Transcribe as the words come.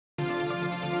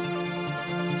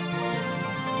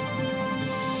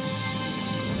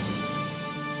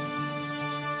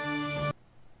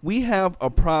we have a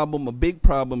problem, a big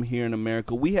problem here in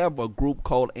America. We have a group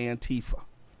called Antifa,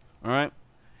 all right?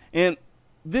 And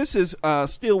this is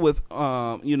still with,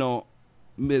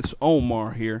 Miss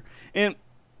Omar here. And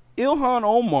Ilhan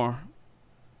Omar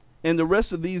and the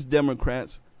rest of these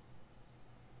Democrats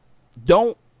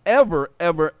don't ever,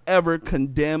 ever, ever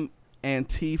condemn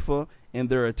Antifa and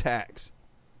their attacks.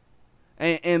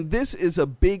 And this is a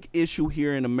big issue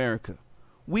here in America.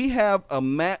 We have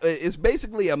it's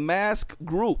basically a mask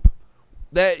group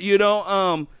that,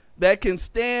 that can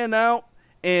stand out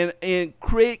and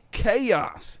create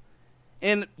chaos.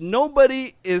 And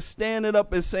nobody is standing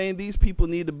up and saying these people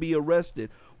need to be arrested.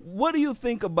 What do you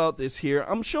think about this here?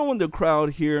 I'm showing the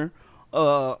crowd here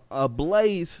a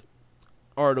Blaze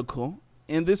article,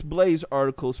 and this Blaze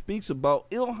article speaks about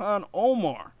Ilhan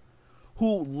Omar,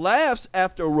 who laughs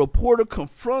after a reporter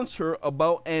confronts her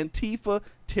about Antifa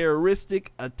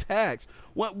terroristic attacks.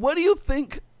 What do you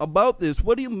think about this?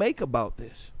 What do you make about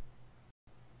this?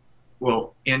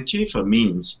 Well, Antifa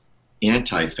means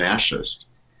anti-fascist,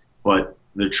 but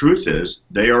the truth is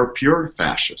they are pure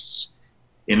fascists.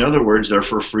 In other words, they're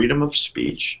for freedom of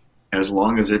speech as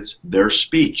long as it's their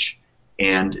speech.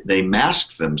 And they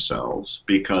mask themselves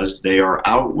because they are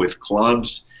out with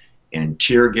clubs and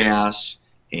tear gas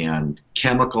and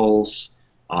chemicals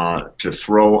to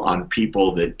throw on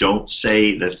people that don't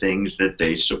say the things that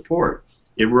they support.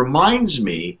 It reminds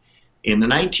me, in the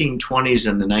 1920s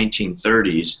and the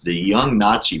 1930s, the young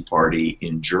Nazi Party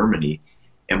in Germany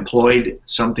employed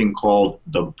something called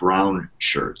the brown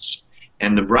shirts.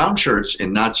 And the brown shirts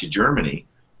in Nazi Germany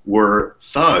were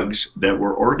thugs that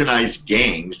were organized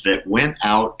gangs that went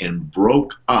out and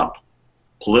broke up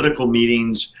political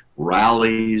meetings,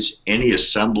 rallies, any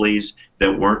assemblies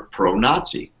that weren't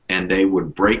pro-Nazi. And they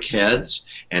would break heads,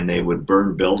 and they would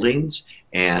burn buildings,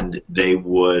 and they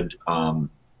would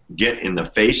get in the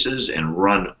faces and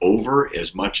run over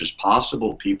as much as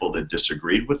possible people that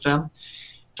disagreed with them.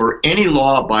 For any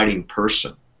law-abiding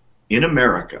person in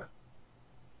America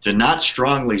to not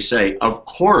strongly say, of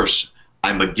course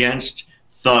I'm against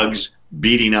thugs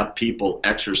beating up people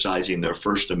exercising their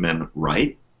First Amendment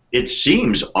right, it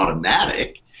seems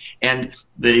automatic. And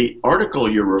the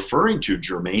article you're referring to,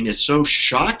 Jermain, is so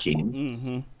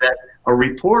shocking that a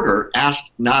reporter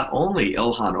asked not only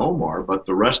Ilhan Omar, but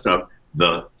the rest of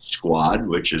the squad,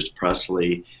 which is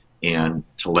Pressley and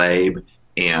Tlaib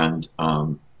and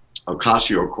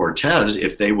Ocasio-Cortez,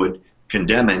 if they would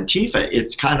condemn Antifa.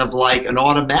 It's kind of like an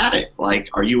automatic, like,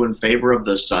 are you in favor of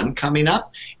the sun coming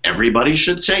up? Everybody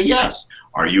should say yes.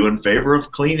 Are you in favor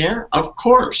of clean air? Of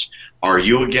course. Are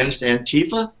you against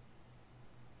Antifa?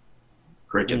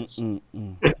 Crickets.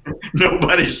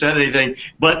 Nobody said anything,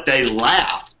 but they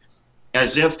laughed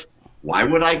as if, why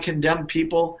would I condemn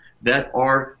people that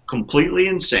are completely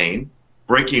insane,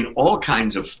 breaking all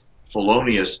kinds of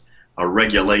felonious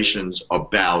regulations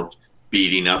about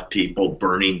beating up people,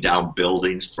 burning down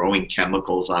buildings, throwing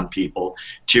chemicals on people,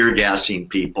 tear gassing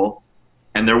people.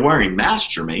 And they're wearing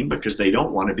masks, Jermain, because they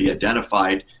don't want to be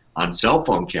identified on cell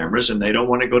phone cameras and they don't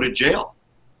want to go to jail.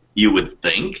 You would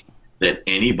think that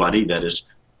anybody that is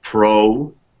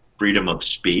pro freedom of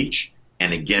speech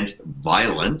and against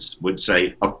violence would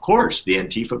say, of course, the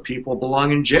Antifa people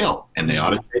belong in jail and they ought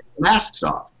to take the masks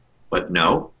off. But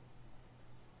no,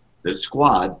 the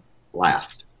squad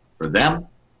laughed. For them,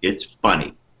 it's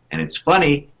funny. And it's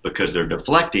funny because they're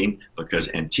deflecting because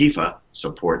Antifa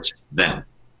supports them.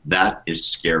 That is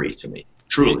scary to me,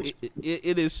 truly.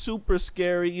 It is super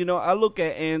scary. You know, I look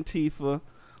at Antifa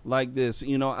like this.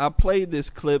 You know, I played this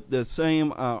clip, the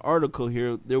same article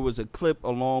here. There was a clip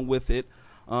along with it.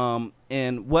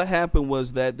 And what happened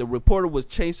was that the reporter was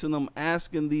chasing them,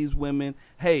 asking these women,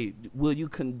 hey, will you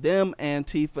condemn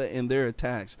Antifa and their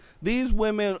attacks? These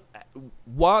women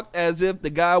walked as if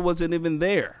the guy wasn't even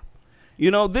there.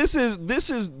 You know, this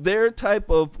is their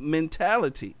type of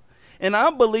mentality. And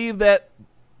I believe that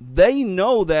they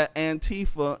know that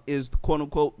Antifa is, quote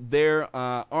unquote, their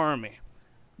army.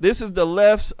 This is the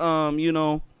left's,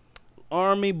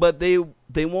 army, but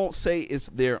they won't say it's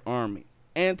their army.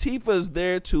 Antifa is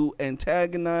there to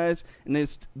antagonize, and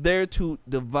it's there to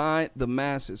divide the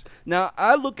masses. Now,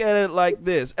 I look at it like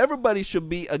this. Everybody should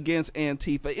be against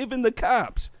Antifa, even the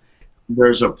cops.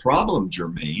 There's a problem,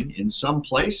 Jermain. In some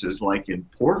places, like in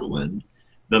Portland,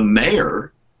 the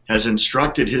mayor has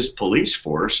instructed his police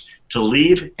force to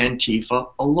leave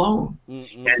Antifa alone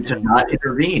and to not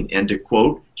intervene and to,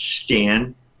 quote,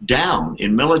 stand down.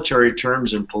 In military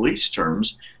terms and police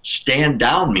terms, stand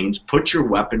down means put your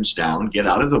weapons down, get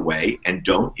out of the way, and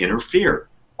don't interfere.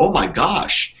 Oh my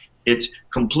gosh, it's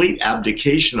complete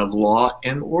abdication of law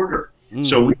and order.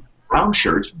 So we have brown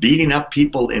shirts beating up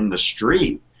people in the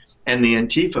street And the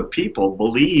Antifa people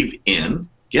believe in,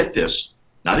 get this,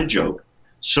 not a joke,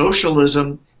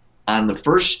 socialism on the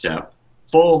first step,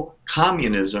 full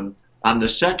communism on the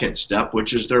second step,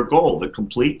 which is their goal, the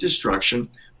complete destruction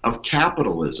of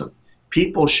capitalism.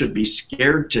 People should be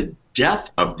scared to death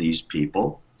of these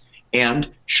people and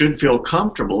should feel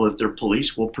comfortable that their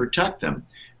police will protect them.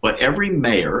 But every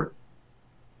mayor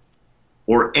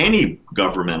or any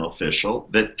government official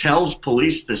that tells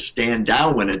police to stand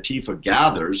down when Antifa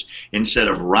gathers, instead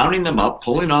of rounding them up,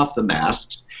 pulling off the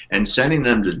masks, and sending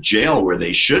them to jail where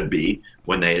they should be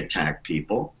when they attack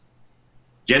people,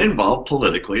 get involved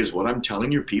politically is what I'm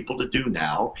telling your people to do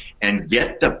now, and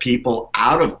get the people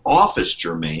out of office,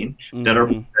 Jermain, that are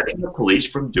preventing the police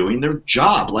from doing their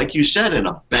job. Like you said, in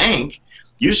a bank,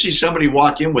 you see somebody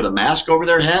walk in with a mask over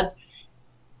their head,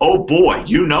 oh boy,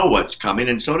 you know what's coming,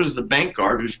 and so does the bank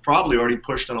guard, who's probably already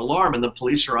pushed an alarm and the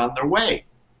police are on their way.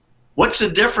 What's the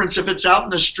difference if it's out in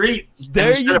the street?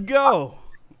 There you go.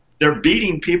 They're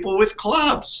beating people with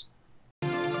clubs.